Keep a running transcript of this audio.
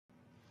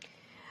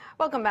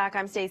Welcome back.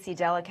 I'm Stacey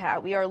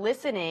Delicat. We are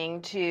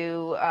listening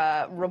to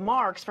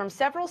remarks from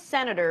several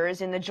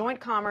senators in the Joint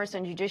Commerce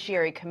and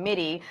Judiciary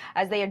Committee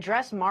as they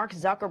address Mark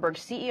Zuckerberg,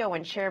 CEO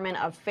and chairman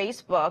of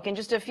Facebook. In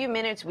just a few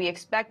minutes, we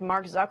expect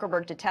Mark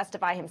Zuckerberg to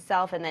testify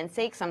himself and then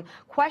take some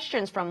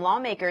questions from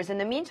lawmakers. In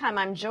the meantime,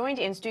 I'm joined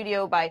in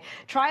studio by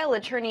trial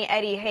attorney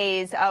Eddie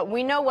Hayes.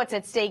 We know what's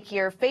at stake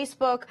here.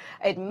 Facebook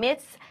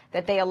admits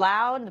that they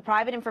allowed the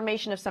private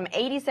information of some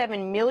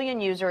 87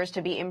 million users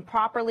to be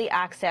improperly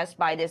accessed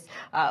by this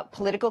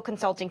political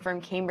consulting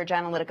firm Cambridge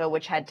Analytica,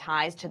 which had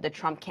ties to the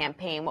Trump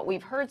campaign. What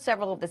we've heard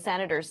several of the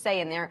senators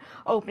say in their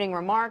opening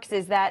remarks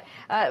is that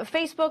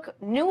Facebook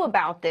knew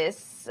about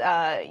this,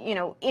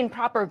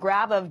 improper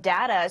grab of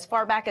data as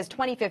far back as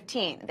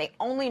 2015. They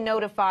only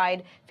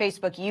notified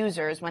Facebook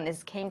users when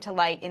this came to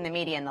light in the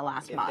media in the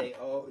last month. If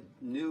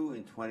they knew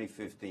in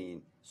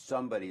 2015,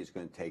 somebody is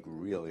going to take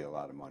really a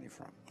lot of money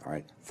from, all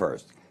right,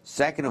 first.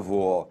 Second of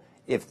all,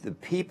 if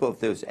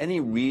there was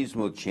any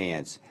reasonable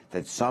chance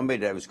that somebody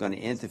that was going to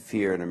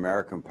interfere in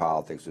American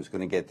politics was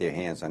going to get their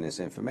hands on this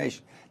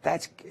information,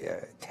 that's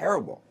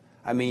terrible.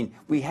 I mean,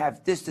 we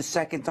have this the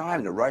second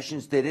time. The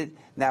Russians did it,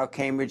 now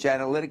Cambridge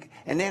Analytica,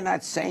 and they're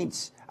not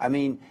saints. I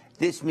mean,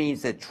 this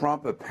means that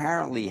Trump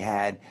apparently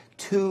had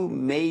two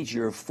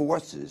major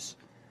forces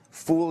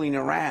fooling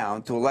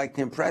around to elect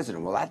him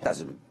president. Well,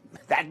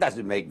 that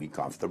doesn't make me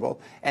comfortable.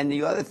 And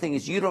the other thing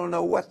is you don't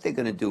know what they're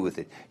going to do with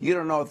it. You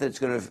don't know if it's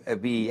going to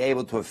be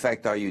able to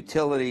affect our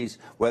utilities,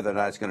 whether or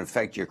not it's going to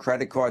affect your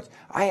credit cards.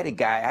 I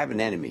have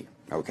an enemy,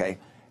 okay?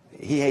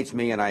 He hates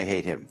me and I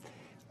hate him.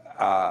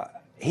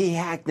 He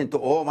hacked into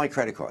all my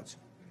credit cards,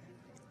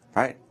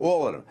 right?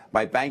 All of them.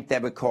 My bank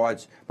debit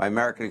cards, my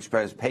American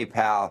Express,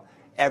 PayPal,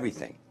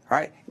 everything,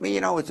 right? I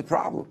mean, it's a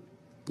problem,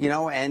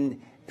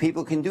 and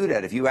people can do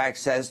that. If you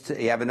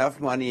have enough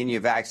money and you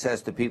have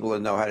access to people that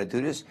know how to do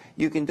this,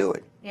 you can do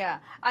it. Yeah.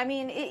 I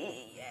mean,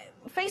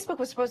 Facebook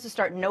was supposed to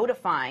start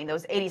notifying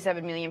those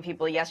 87 million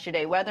people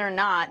yesterday whether or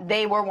not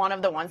they were one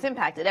of the ones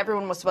impacted.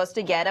 Everyone was supposed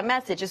to get a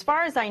message. As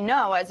far as I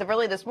know, as of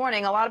early this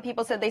morning, a lot of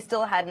people said they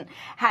still hadn't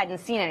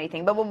seen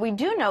anything. But what we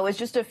do know is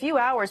just a few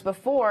hours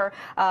before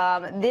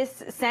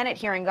this Senate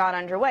hearing got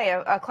underway,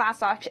 a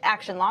class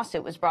action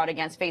lawsuit was brought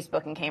against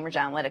Facebook and Cambridge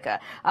Analytica.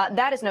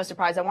 That is no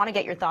surprise. I want to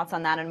get your thoughts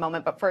on that in a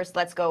moment. But first,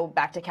 let's go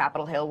back to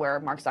Capitol Hill, where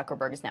Mark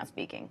Zuckerberg is now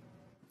speaking.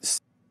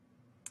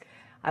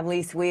 I'm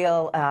Lise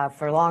Wheel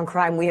for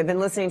Law&Crime. We have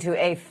been listening to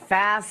a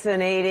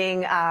fascinating,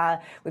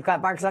 we've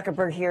got Mark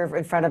Zuckerberg here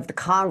in front of the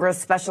Congress,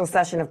 special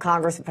session of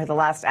Congress for the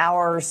last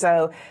hour or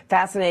so.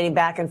 Fascinating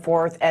back and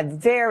forth. A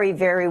very,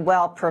 very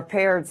well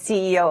prepared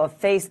CEO of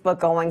Facebook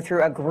going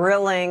through a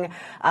grilling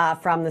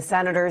from the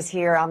senators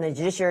here on the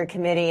Judiciary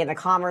Committee and the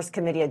Commerce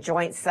Committee, a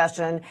joint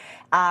session.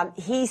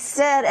 He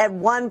said at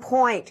one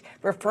point,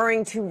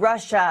 referring to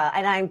Russia,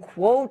 and I'm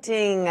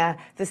quoting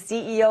the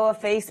CEO of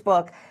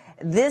Facebook,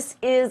 "This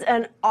is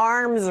an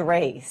arms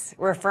race,"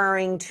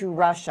 referring to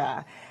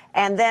Russia.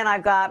 And then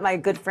I've got my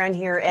good friend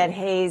here, Ed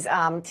Hayes,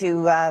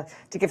 to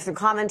give some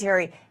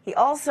commentary. He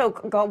also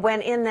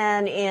went in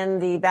then in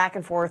the back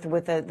and forth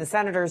with the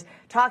senators,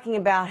 talking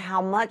about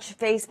how much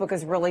Facebook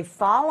is really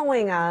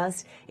following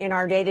us in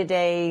our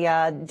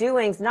day-to-day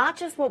doings, not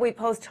just what we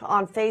post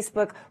on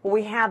Facebook, what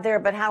we have there,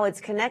 but how it's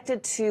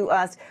connected to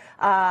us,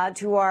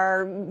 to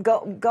our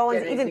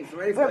going. Even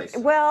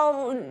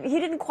well, he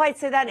didn't quite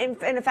say that.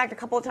 In fact, a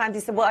couple of times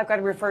he said, "Well, I've got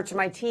to refer to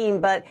my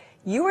team," but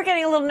you were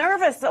getting a little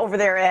nervous over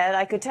there, Ed.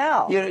 I could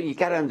tell. You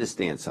got to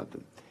understand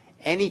something.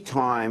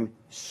 Anytime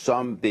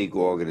some big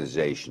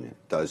organization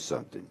does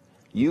something,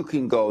 you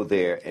can go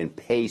there and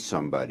pay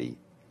somebody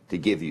to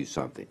give you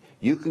something.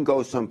 You can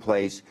go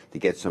someplace to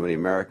get some of the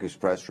American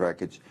Express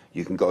records.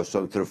 You can go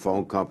to the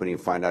phone company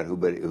and find out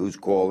who's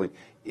calling.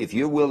 If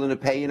you're willing to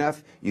pay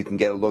enough, you can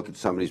get a look at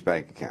somebody's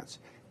bank accounts.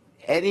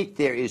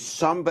 There is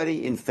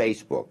somebody in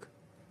Facebook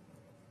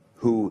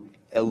who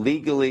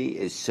illegally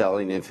is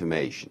selling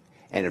information.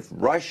 And if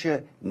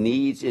Russia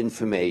needs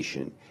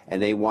information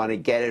and they want to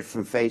get it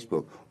from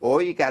Facebook,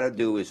 all you got to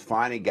do is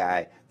find a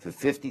guy for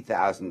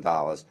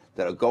 $50,000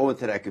 that'll go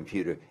into that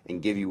computer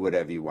and give you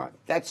whatever you want.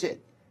 That's it.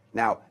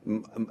 Now,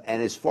 and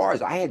as far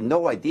as I had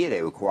no idea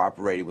they were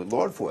cooperating with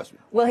law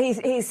enforcement. Well,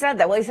 he said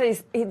that. Well, he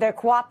said they're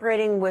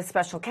cooperating with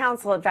special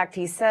counsel. In fact,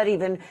 he said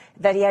even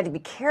that he had to be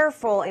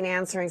careful in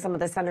answering some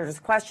of the senators'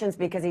 questions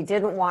because he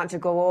didn't want to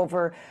go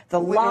over the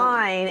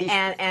line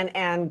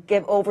and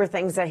give over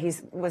things that he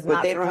was not supposed to.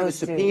 But they don't have a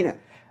subpoena.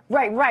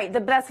 Right.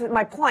 That's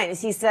my point.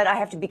 Is he said I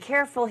have to be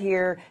careful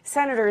here,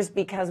 senators,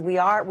 because we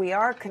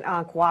are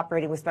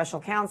cooperating with special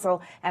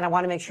counsel, and I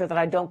want to make sure that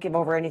I don't give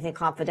over anything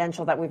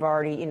confidential that we've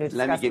already discussed.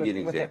 Let me give you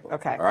an example.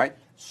 Okay. All right.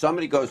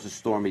 Somebody goes to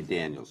Stormy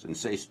Daniels and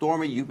say,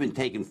 "Stormy, you've been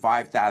taking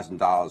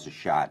 $5,000 a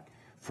shot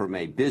from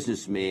a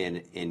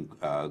businessman in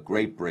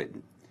Great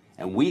Britain,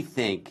 and we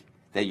think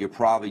that you're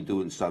probably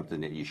doing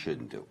something that you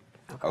shouldn't do."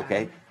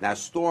 Okay. Now,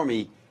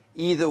 Stormy,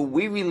 either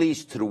we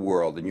release to the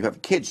world, and you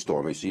have kids,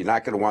 Stormy, so you're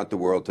not going to want the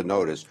world to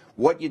notice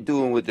what you're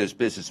doing with this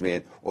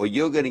businessman, or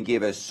you're going to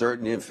give us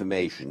certain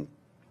information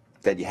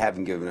that you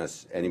haven't given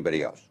us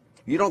anybody else.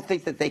 You don't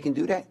think that they can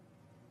do that?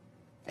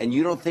 And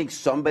you don't think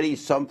somebody,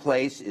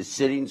 someplace, is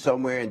sitting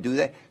somewhere and do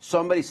that?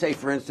 Somebody, say,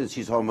 for instance,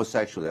 he's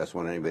homosexual. That's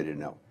what anybody to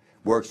know.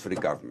 Works for the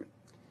government.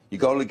 You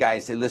go to the guy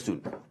and say,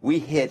 listen, we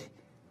hit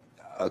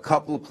a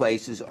couple of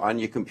places on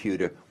your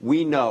computer.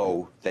 We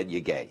know that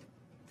you're gay.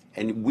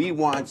 And we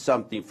want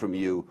something from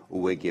you,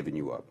 or we're giving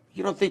you up.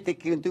 You don't think they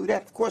can do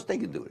that? Of course they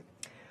can do it.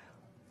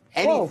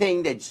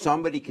 Anything that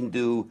somebody can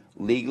do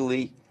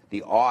legally,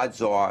 the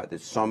odds are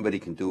that somebody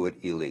can do it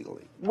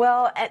illegally.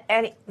 Well,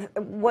 and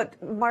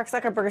what Mark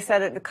Zuckerberg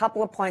said at a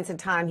couple of points in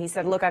time, he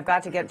said, look, I've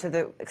got to get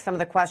to some of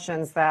the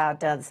questions that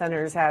the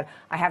senators had.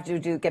 I have to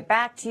get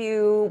back to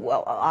you.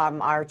 Well,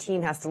 our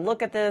team has to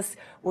look at this.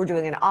 We're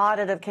doing an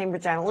audit of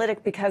Cambridge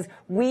Analytica because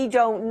we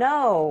don't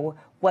know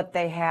what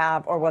they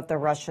have or what the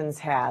Russians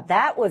have.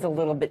 That was a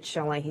little bit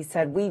chilling. He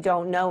said, we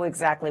don't know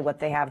exactly what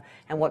they have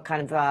and what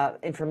kind of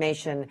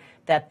information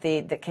that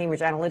Cambridge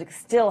Analytica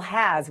still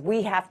has.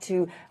 We have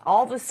to,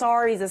 all the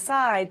sorries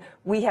aside,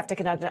 we have to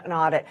conduct an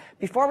audit.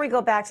 Before we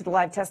go back to the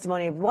live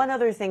testimony, one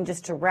other thing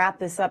just to wrap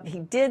this up. He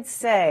did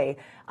say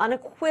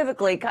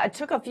unequivocally, it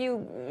took a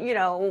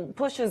few,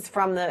 pushes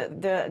from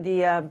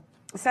the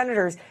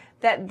senators,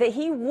 that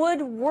he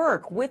would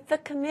work with the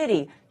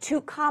committee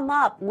to come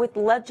up with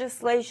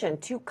legislation,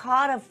 to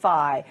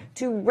codify,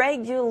 to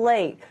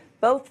regulate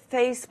both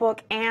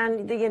Facebook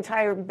and the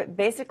entire,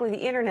 basically the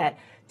internet,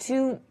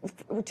 to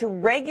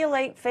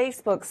regulate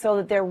Facebook so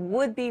that there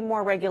would be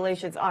more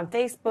regulations on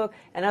Facebook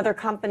and other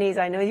companies.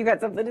 I know you got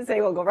something to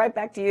say. We'll go right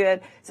back to you,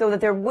 Ed. So that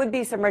there would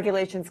be some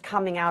regulations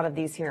coming out of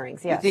these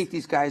hearings. Yes. You think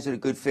these guys are a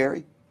good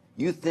fairy?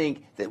 You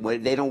think that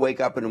when they don't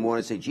wake up in the morning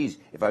and say, geez,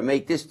 if I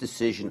make this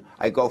decision,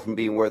 I go from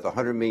being worth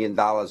 $100 million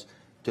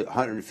to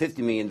 $150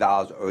 million,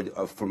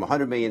 or from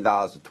 $100 million to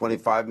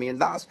 $25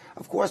 million?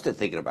 Of course they're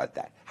thinking about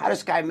that. How does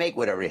this guy make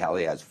whatever the hell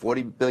he has,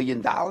 $40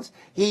 billion?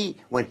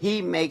 When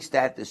he makes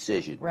that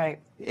decision, right,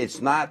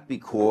 it's not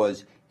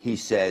because he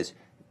says,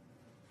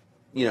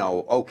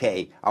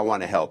 okay, I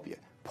want to help you.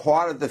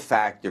 Part of the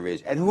factor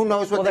is, and who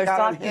knows what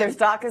their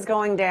stock is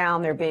going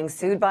down. They're being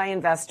sued by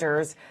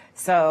investors.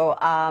 So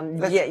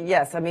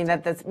yes, I mean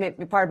that's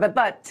maybe part of it.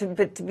 But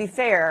to be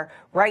fair,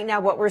 right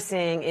now what we're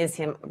seeing is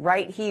him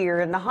right here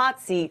in the hot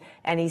seat,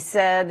 and he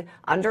said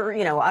under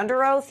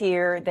oath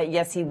here that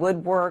yes, he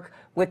would work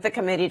with the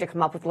committee to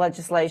come up with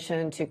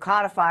legislation to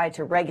codify,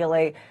 to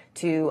regulate,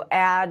 to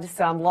add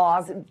some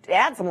laws.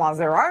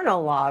 There are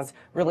no laws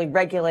really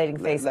regulating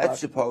Facebook. Let's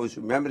suppose,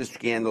 remember the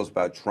scandals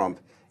about Trump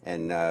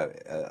and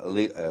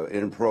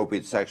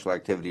inappropriate sexual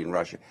activity in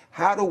Russia.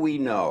 How do we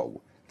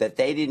know that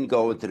they didn't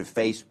go into the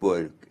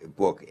Facebook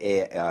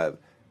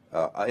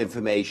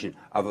information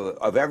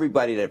of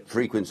everybody that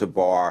frequents a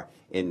bar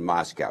in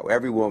Moscow,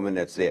 every woman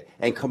that's there,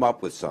 and come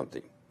up with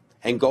something,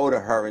 and go to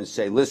her and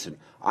say, listen,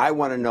 I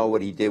want to know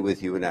what he did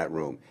with you in that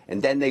room.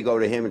 And then they go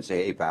to him and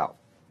say, hey, pal.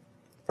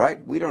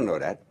 Right? We don't know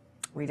that.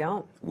 We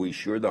don't. We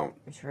sure don't.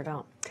 We sure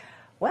don't.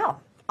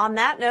 Well, on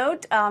that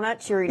note, on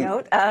that cheery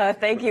note,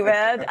 thank you,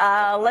 Ed.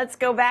 Let's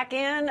go back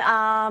in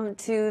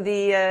to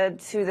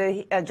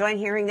the joint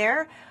hearing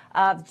there.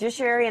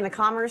 Judiciary and the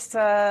Commerce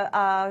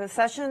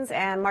sessions,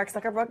 and Mark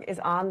Zuckerberg is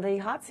on the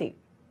hot seat.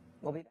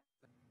 We'll be back.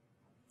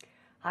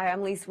 Hi,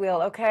 I'm Lise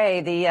Wheel. Okay,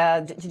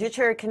 the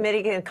Judiciary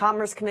Committee and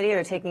Commerce Committee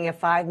are taking a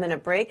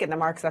 5-minute break in the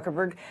Mark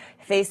Zuckerberg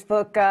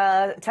Facebook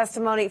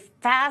testimony.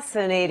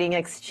 Fascinating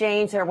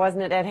exchange there,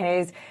 wasn't it, Ed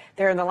Hayes?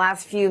 There in the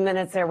last few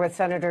minutes there with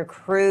Senator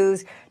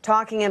Cruz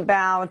talking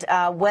about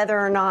whether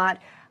or not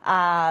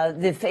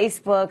the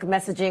Facebook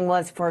messaging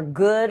was for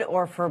good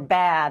or for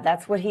bad.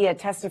 That's what he had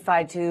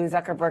testified to.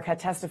 Zuckerberg had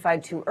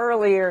testified to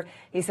earlier.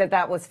 He said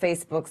that was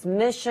Facebook's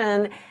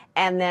mission.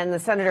 And then the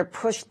senator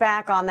pushed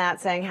back on that,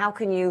 saying, how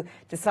can you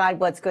decide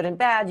what's good and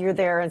bad? You're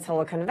there in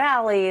Silicon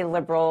Valley,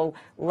 liberal,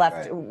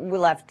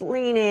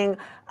 left-leaning.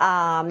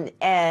 Have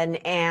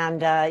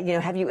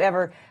you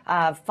ever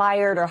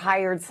fired or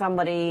hired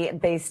somebody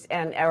based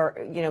on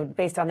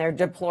their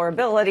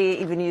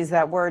deplorability? Even use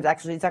that word.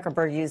 Actually,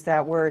 Zuckerberg used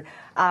that word.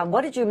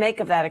 What did you make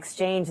of that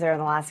exchange there in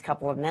the last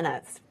couple of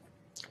minutes?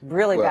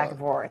 Really back and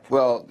forth.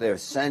 Well, the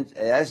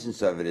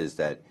essence of it is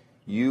that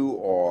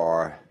you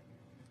are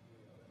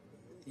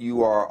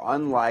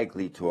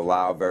unlikely to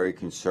allow very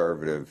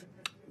conservative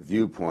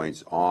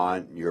viewpoints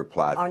on your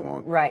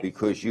platform, right,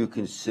 because you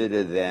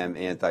consider them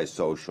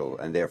antisocial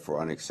and therefore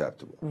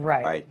unacceptable.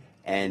 Right.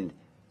 And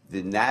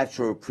the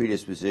natural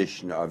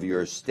predisposition of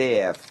your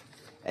staff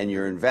and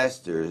your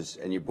investors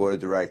and your board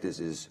of directors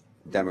is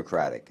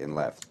Democratic and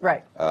left.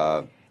 Right.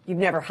 You've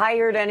never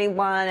hired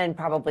anyone, and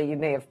probably you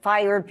may have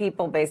fired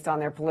people based on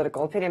their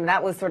political opinion.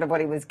 That was sort of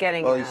what he was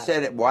getting at. Well, he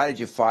said, why did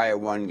you fire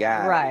one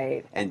guy?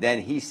 Right. And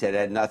then he said it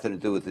had nothing to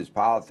do with his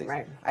politics.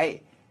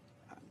 Right.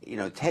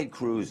 Ted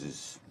Cruz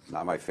is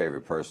not my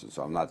favorite person,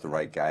 so I'm not the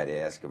right guy to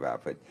ask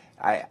about. But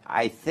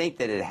I think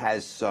that it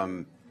has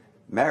some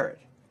merit.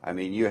 I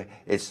mean,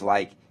 it's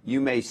like you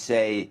may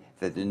say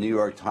that the New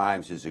York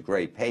Times is a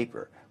great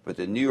paper, but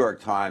the New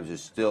York Times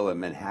is still a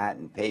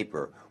Manhattan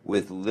paper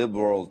with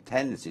liberal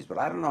tendencies. But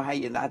I don't know how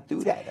you not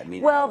do that. I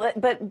mean, well,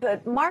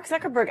 but Mark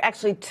Zuckerberg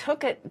actually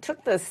took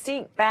the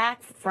seat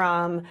back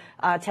from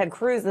Ted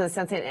Cruz in the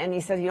sense, and he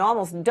said, "You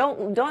almost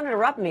don't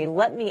interrupt me.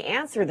 Let me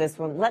answer this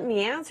one. Let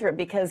me answer it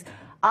because."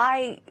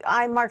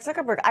 Mark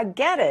Zuckerberg, I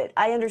get it.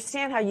 I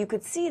understand how you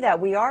could see that.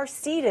 We are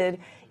seated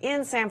in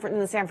the San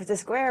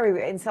Francisco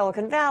area, in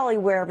Silicon Valley,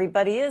 where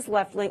everybody is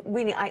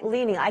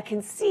left-leaning. I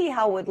can see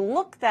how it would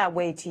look that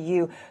way to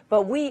you,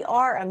 but we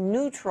are a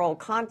neutral,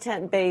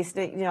 content-based,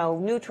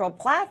 neutral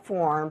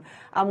platform.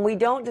 We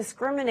don't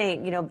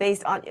discriminate,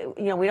 based on,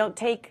 we don't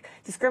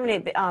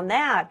discriminate on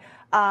that.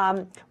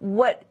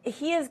 What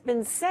he has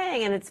been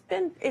saying, and it's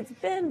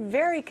been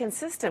very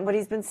consistent, what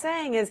he's been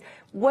saying is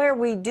where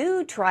we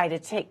do try to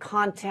take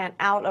content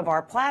out of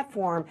our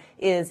platform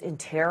is in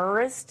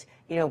terrorist,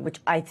 which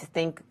I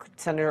think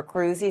Senator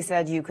Cruz, he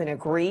said you can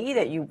agree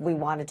that we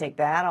want to take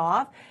that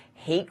off.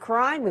 Hate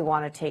crime, we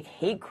want to take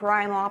hate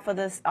crime off of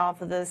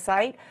the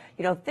site,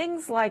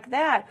 things like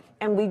that.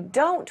 And we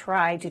don't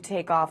try to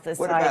take off the site.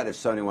 What about if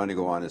somebody wanted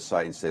to go on the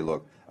site and say,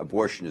 look,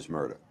 abortion is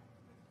murder?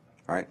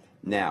 All right.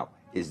 Now,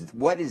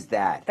 what is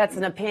that? That's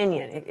an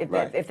opinion.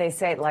 If they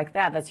say it like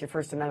that, that's your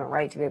First Amendment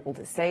right to be able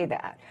to say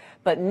that.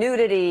 But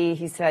nudity,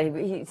 he said,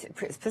 he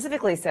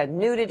specifically said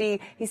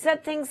nudity. He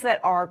said things that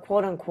are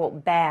quote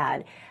unquote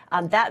bad.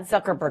 That's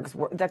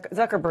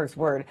Zuckerberg's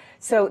word.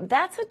 So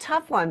that's a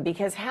tough one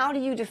because how do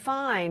you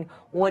define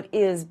what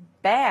is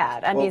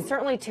bad? I mean,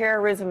 certainly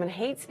terrorism and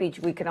hate speech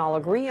we can all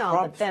agree on,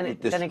 Trump but then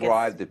it gets...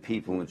 describe the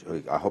people.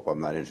 I hope I'm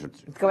not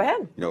interested. Go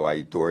ahead. I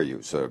adore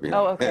you. So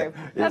oh, okay,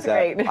 that's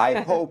great.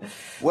 I hope.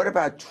 What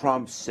about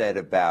Trump said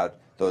about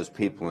those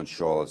people in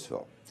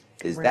Charlottesville?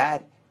 Is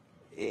that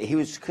he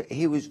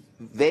was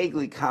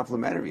vaguely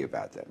complimentary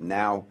about them?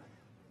 Now,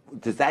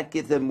 does that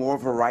give them more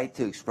of a right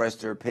to express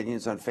their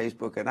opinions on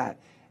Facebook or not?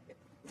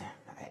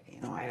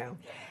 I know.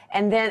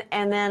 And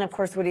then, of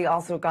course, what he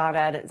also got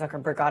at,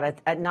 Zuckerberg got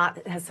at not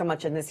so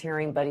much in this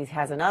hearing, but he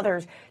has in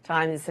other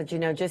times, he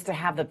said, just to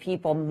have the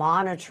people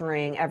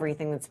monitoring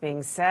everything that's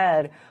being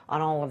said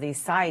on all of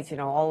these sites,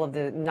 all of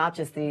the, not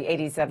just the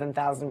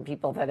 87,000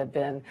 people that have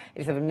been,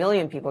 87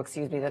 million people,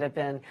 excuse me, that have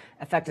been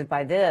affected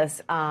by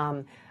this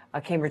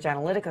Cambridge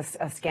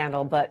Analytica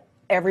scandal, but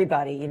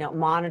everybody,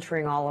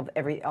 monitoring all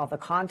the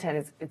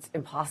content it's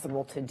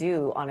impossible to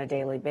do on a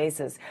daily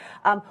basis.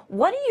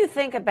 What do you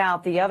think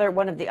about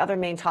one of the other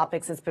main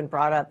topics that's been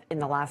brought up in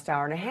the last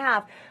hour and a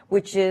half,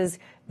 which is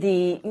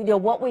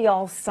what we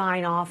all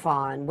sign off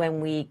on when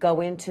we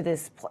go into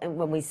this,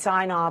 when we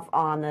sign off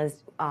on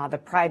the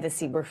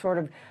privacy, we're sort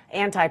of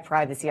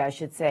anti-privacy, I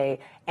should say,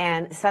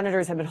 and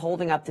senators have been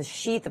holding up this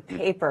sheath of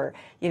paper,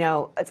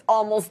 it's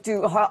almost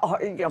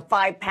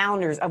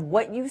 5-pounders of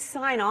what you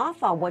sign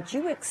off on, what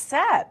you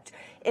accept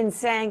in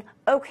saying,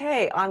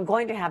 okay, I'm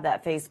going to have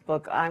that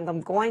Facebook, I'm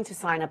going to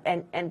sign up,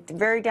 and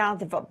very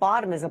down at the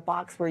bottom is a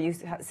box where you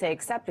say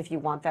accept if you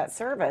want that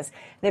service.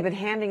 They've been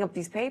handing up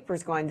these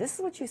papers going, this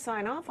is what you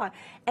sign off on,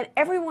 and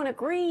everyone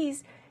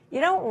agrees.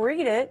 You don't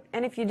read it,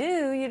 and if you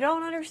do, you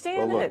don't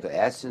understand it. Well, look, the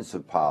essence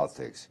of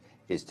politics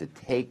is to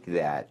take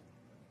that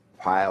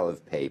pile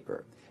of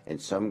paper and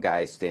some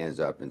guy stands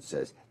up and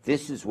says,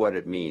 this is what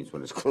it means,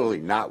 when it's clearly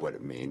not what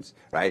it means,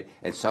 right?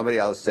 And somebody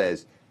else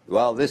says,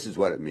 well, this is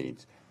what it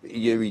means.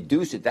 You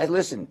reduce it.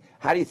 Listen,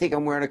 how do you think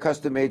I'm wearing a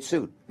custom-made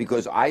suit?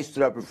 Because I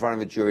stood up in front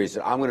of a jury and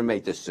said, I'm going to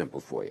make this simple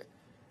for you,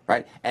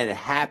 right? And it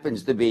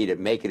happens to be that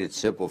making it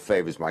simple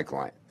favors my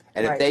client.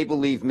 And if they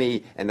believe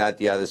me and not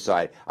the other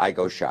side, I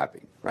go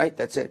shopping. Right?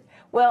 That's it.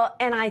 Well,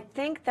 and I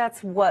think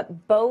that's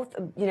what both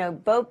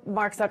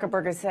Mark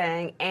Zuckerberg is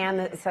saying and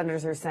the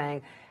senators are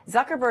saying.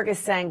 Zuckerberg is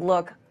saying,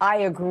 look, I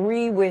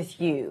agree with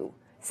you,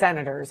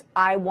 senators.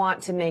 I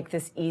want to make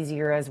this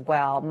easier as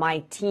well.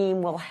 My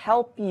team will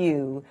help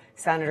you,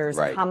 senators,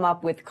 come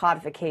up with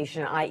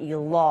codification, i.e.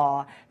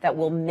 law, that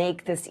will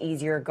make this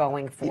easier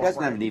going forward. He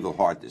doesn't have an evil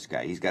heart, this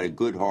guy. He's got a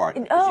good heart.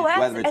 He's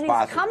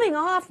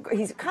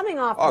coming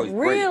off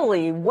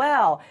really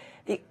well.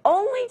 The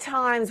only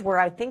times where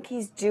I think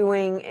he's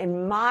doing,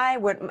 in my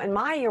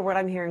ear, what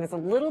I'm hearing is a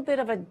little bit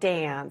of a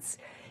dance,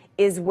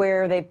 is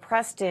where they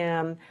pressed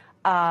him.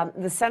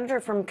 The senator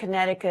from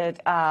Connecticut,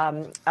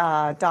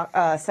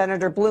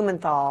 Senator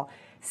Blumenthal,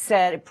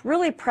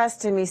 really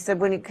pressed him. He said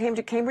when it came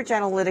to Cambridge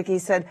Analytica,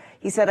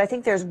 he said, I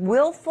think there's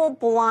willful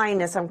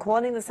blindness. I'm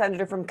quoting the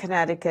senator from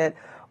Connecticut,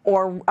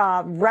 or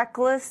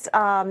reckless,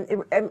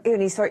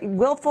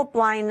 willful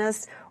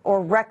blindness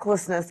or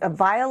recklessness, a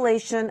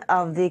violation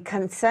of the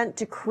consent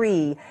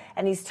decree.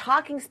 And he's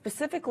talking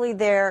specifically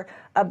there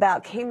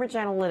about Cambridge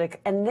Analytica.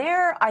 And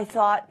there, I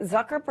thought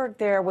Zuckerberg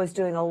there was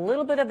doing a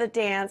little bit of a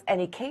dance, and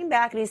he came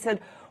back and he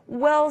said,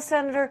 well,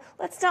 Senator,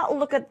 let's not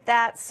look at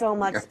that so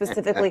much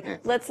specifically.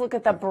 Let's look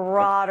at the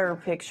broader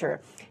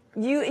picture.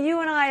 You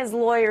and I as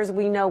lawyers,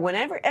 we know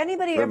whenever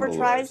anybody ever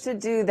tries to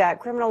do that,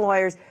 criminal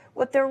lawyers,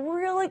 what they're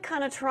really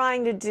kind of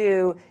trying to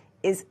do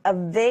is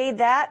evade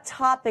that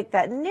topic,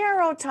 that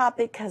narrow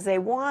topic, because they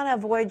want to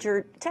avoid your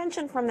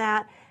attention from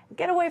that,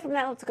 get away from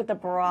that. Let's look at the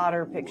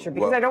broader picture,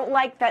 because I don't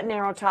like that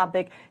narrow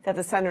topic that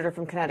the senator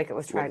from Connecticut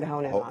was trying to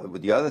hone in on.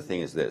 The other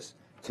thing is this.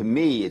 To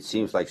me, it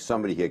seems like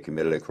somebody here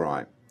committed a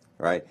crime,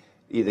 right?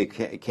 Either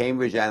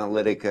Cambridge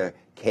Analytica,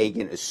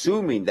 Kagan,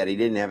 assuming that he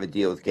didn't have a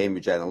deal with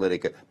Cambridge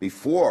Analytica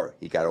before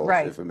he got all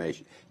this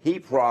information. He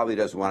probably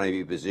doesn't want to be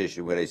in a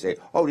position where they say,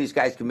 oh, these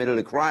guys committed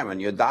a crime on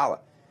your dollar,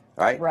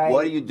 right?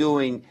 What are you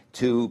doing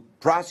to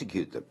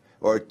prosecute them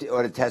or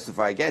to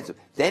testify against them?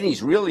 Then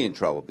he's really in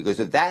trouble,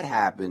 because if that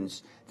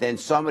happens, then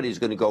somebody's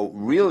going to go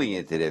really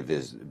into their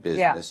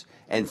business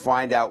and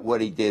find out what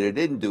he did or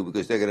didn't do,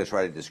 because they're going to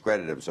try to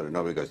discredit him so that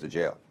nobody goes to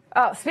jail.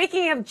 Oh,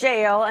 speaking of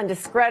jail and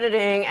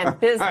discrediting and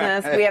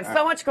business, we have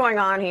so much going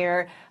on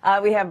here.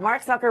 We have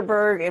Mark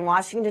Zuckerberg in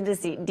Washington,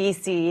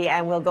 D.C.,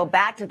 and we'll go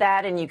back to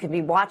that, and you can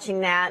be watching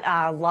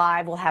that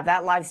live. We'll have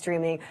that live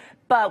streaming.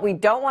 But we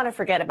don't want to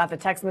forget about the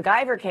Tex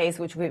McIver case,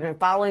 which we've been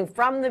following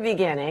from the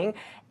beginning.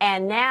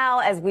 And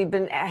now, as we've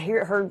been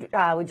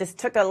we just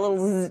took a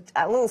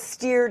little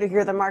steer to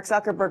hear the Mark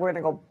Zuckerberg. We're going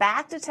to go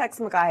back to Tex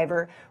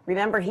McIver.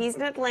 Remember, he's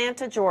in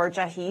Atlanta,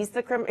 Georgia. He's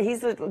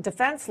the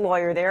defense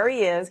lawyer. There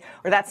he is.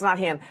 Or that's not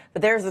him,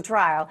 but there's the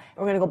trial. And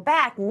we're going to go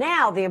back.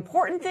 Now, the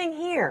important thing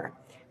here,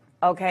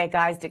 okay,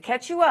 guys, to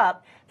catch you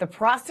up, the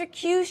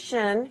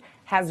prosecution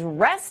has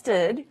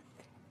rested,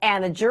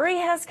 and the jury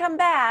has come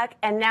back,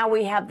 and now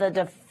we have the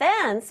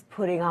defense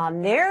putting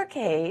on their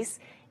case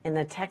in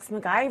the Tex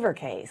McIver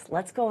case.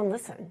 Let's go and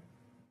listen.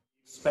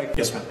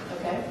 Yes, ma'am.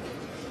 Okay.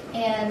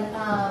 And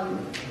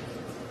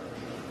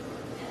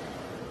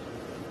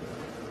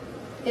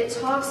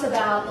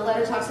the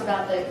letter talks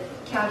about the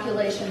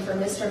calculation for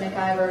Mr.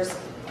 McIver's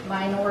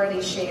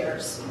minority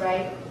shares,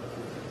 right?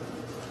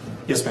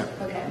 Yes, ma'am.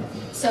 Okay.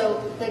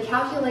 So the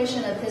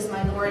calculation of his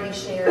minority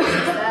shares,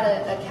 is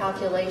that a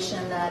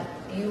calculation that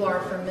you are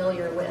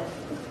familiar with?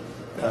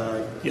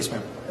 Yes,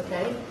 ma'am.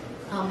 Okay.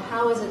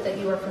 How is it that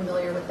you are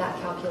familiar with that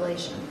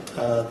calculation?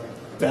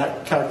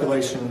 That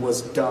calculation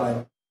was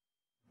done.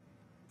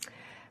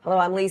 Hello,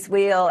 I'm Lise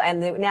Wheel,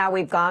 and now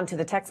we've gone to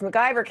the Tex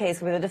McIver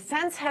case, where the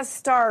defense has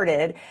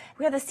started.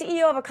 We have the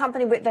CEO of a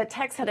company that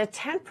Tex had a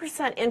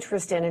 10%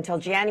 interest in until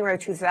January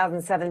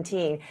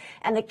 2017.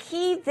 And the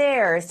key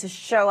there is to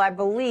show, I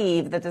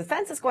believe, the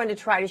defense is going to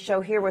try to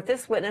show here with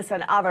this witness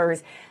and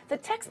others,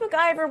 that Tex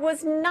McIver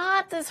was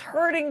not this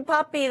hurting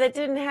puppy that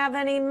didn't have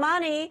any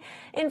money.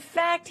 In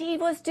fact, he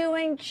was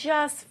doing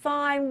just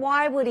fine.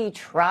 Why would he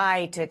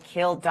try to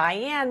kill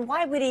Diane?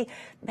 Why would he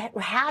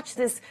hatch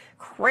this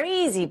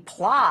crazy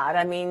plot?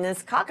 I mean,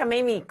 this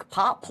cockamamie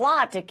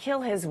plot to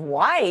kill his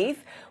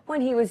wife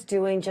when he was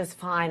doing just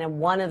fine. And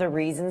one of the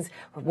reasons,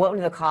 or one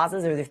of the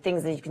causes, or the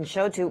things that you can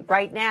show to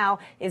right now,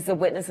 is the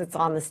witness that's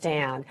on the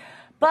stand.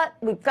 But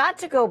we've got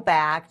to go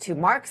back to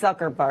Mark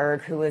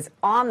Zuckerberg, who is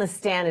on the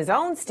stand, his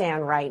own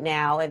stand right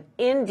now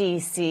in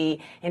D.C.,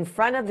 in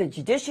front of the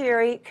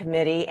Judiciary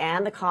Committee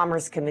and the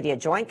Commerce Committee, a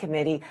joint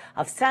committee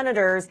of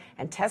senators,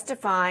 and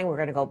testifying. We're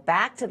going to go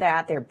back to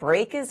that. Their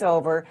break is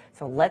over.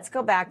 So let's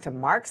go back to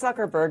Mark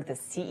Zuckerberg, the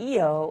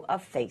CEO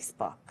of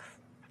Facebook.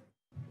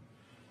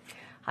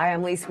 Hi,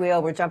 I'm Lise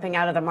Wheel. We're jumping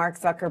out of the Mark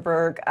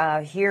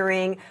Zuckerberg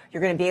hearing.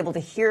 You're going to be able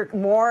to hear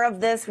more of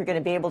this. We're going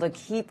to be able to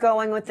keep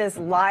going with this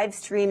live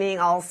streaming.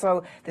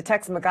 Also, the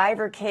Tex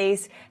McIver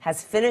case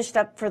has finished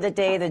up for the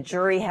day. The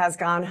jury has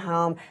gone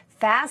home.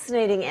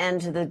 Fascinating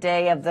end to the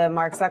day of the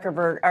Mark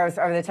Zuckerberg or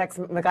the Tex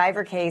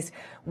McIver case,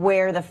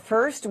 where the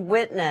first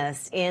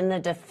witness in the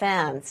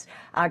defense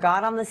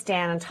got on the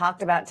stand and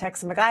talked about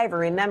Tex McIver.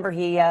 Remember,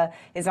 he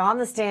is on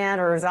the stand,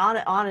 or is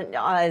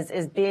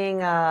being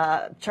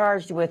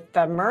charged with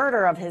the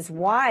murder of his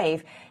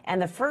wife. And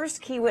the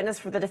first key witness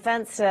for the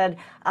defense said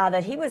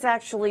that he was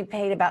actually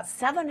paid about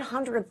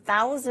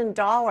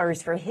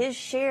 $700,000 for his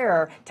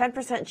share,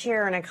 10%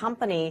 share in a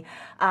company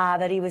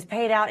that he was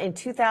paid out in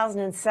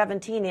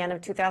 2017, the end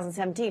of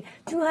 2017.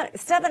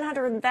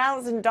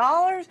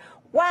 $700,000?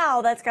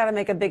 Wow, that's got to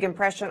make a big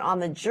impression on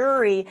the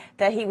jury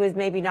that he was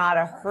maybe not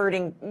a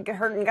hurting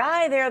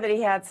guy there, that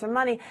he had some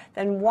money.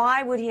 Then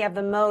why would he have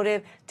the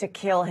motive to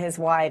kill his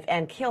wife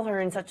and kill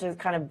her in such a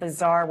kind of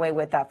bizarre way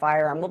with that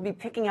firearm? We'll be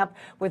picking up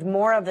with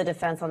more of the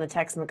defense on the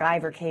Tex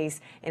McIver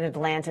case in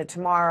Atlanta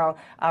tomorrow.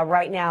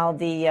 Right now,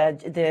 the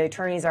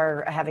attorneys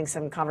are having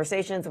some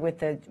conversations with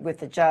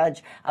the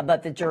judge,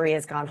 but the jury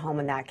has gone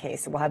home in that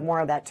case. So we'll have more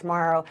of that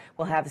tomorrow.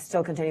 We'll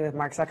still continue with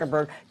Mark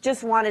Zuckerberg.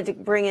 Just wanted to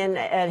bring in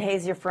Ed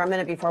Hayes here for a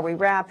minute before we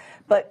wrap,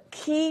 but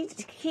key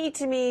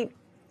to me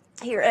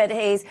here, Ed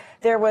Hayes,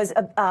 there was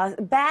a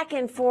back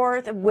and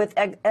forth with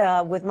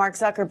Mark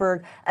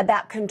Zuckerberg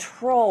about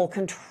control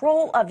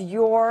of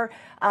your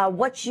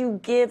what you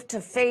give to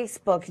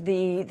Facebook,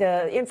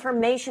 the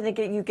information that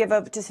you give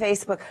up to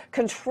Facebook.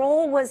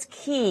 Control was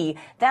key.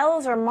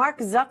 Those are Mark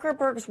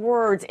Zuckerberg's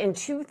words in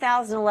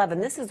 2011.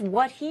 This is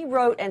what he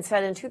wrote and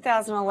said in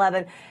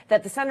 2011,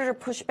 that the senator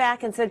pushed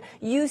back and said,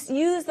 use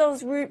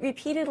those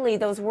repeatedly,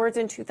 those words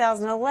in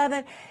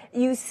 2011.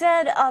 You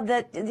said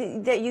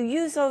that you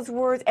use those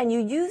words and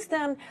and you use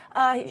them,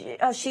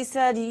 she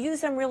said, you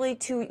use them really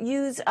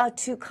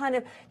to kind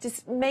of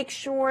just make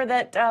sure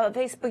that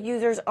Facebook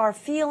users are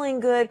feeling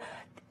good.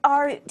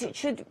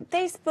 Should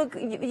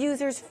Facebook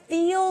users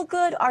feel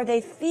good? Are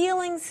they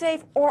feeling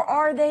safe, or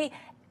are they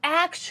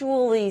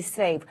actually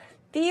safe?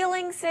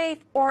 Feeling safe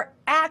or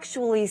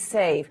actually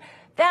safe?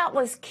 That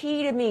was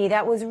key to me.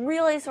 That was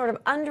really sort of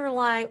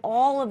underlying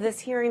all of this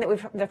hearing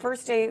that the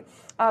first day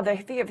of the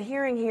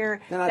hearing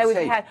here that we've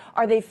had.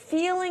 Are they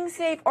feeling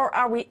safe, or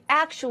are we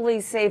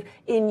actually safe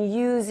in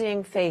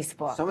using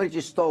Facebook? Somebody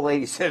just stole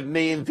 87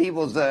 million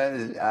people's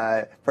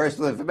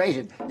personal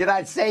information. You're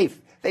not safe.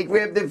 They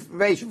grabbed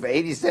information for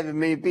 87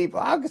 million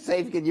people. How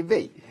safe can you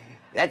be?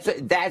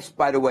 That's,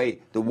 by the way,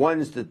 the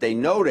ones that they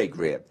know they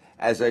grabbed.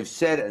 As I've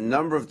said a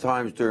number of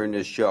times during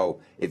this show,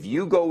 if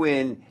you go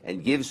in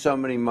and give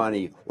somebody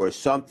money or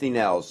something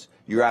else,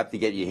 you're apt to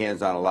get your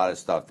hands on a lot of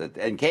stuff.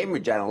 And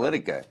Cambridge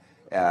Analytica,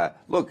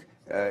 look,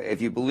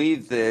 if you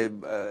believe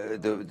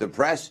the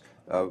press,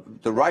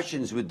 the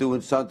Russians were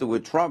doing something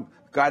with Trump.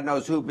 God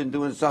knows who've been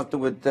doing something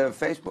with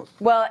Facebook.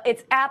 Well,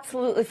 it's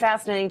absolutely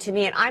fascinating to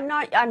me, and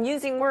I'm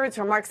using words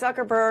from Mark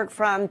Zuckerberg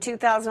from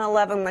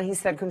 2011 when he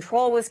said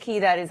control was key,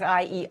 that is,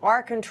 i.e.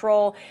 our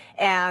control,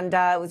 and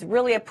it was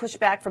really a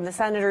pushback from the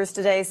senators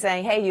today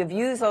saying, hey, you've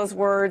used those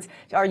words.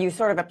 Are you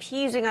sort of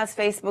appeasing us,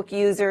 Facebook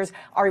users?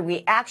 Are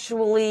you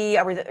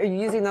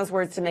using those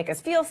words to make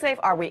us feel safe?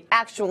 Are we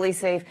actually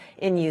safe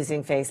in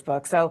using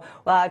Facebook? So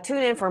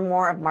tune in for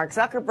more of Mark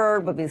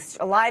Zuckerberg. We'll be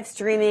live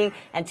streaming,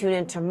 and tune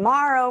in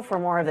tomorrow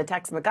for more of the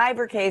Tex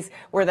McIver case,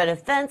 where the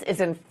defense is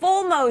in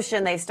full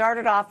motion. They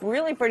started off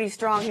really pretty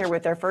strong here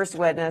with their first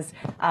witness.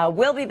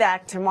 We'll be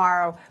back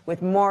tomorrow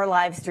with more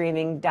live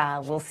streaming.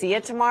 We'll see you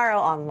tomorrow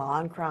on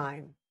Law and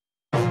Crime.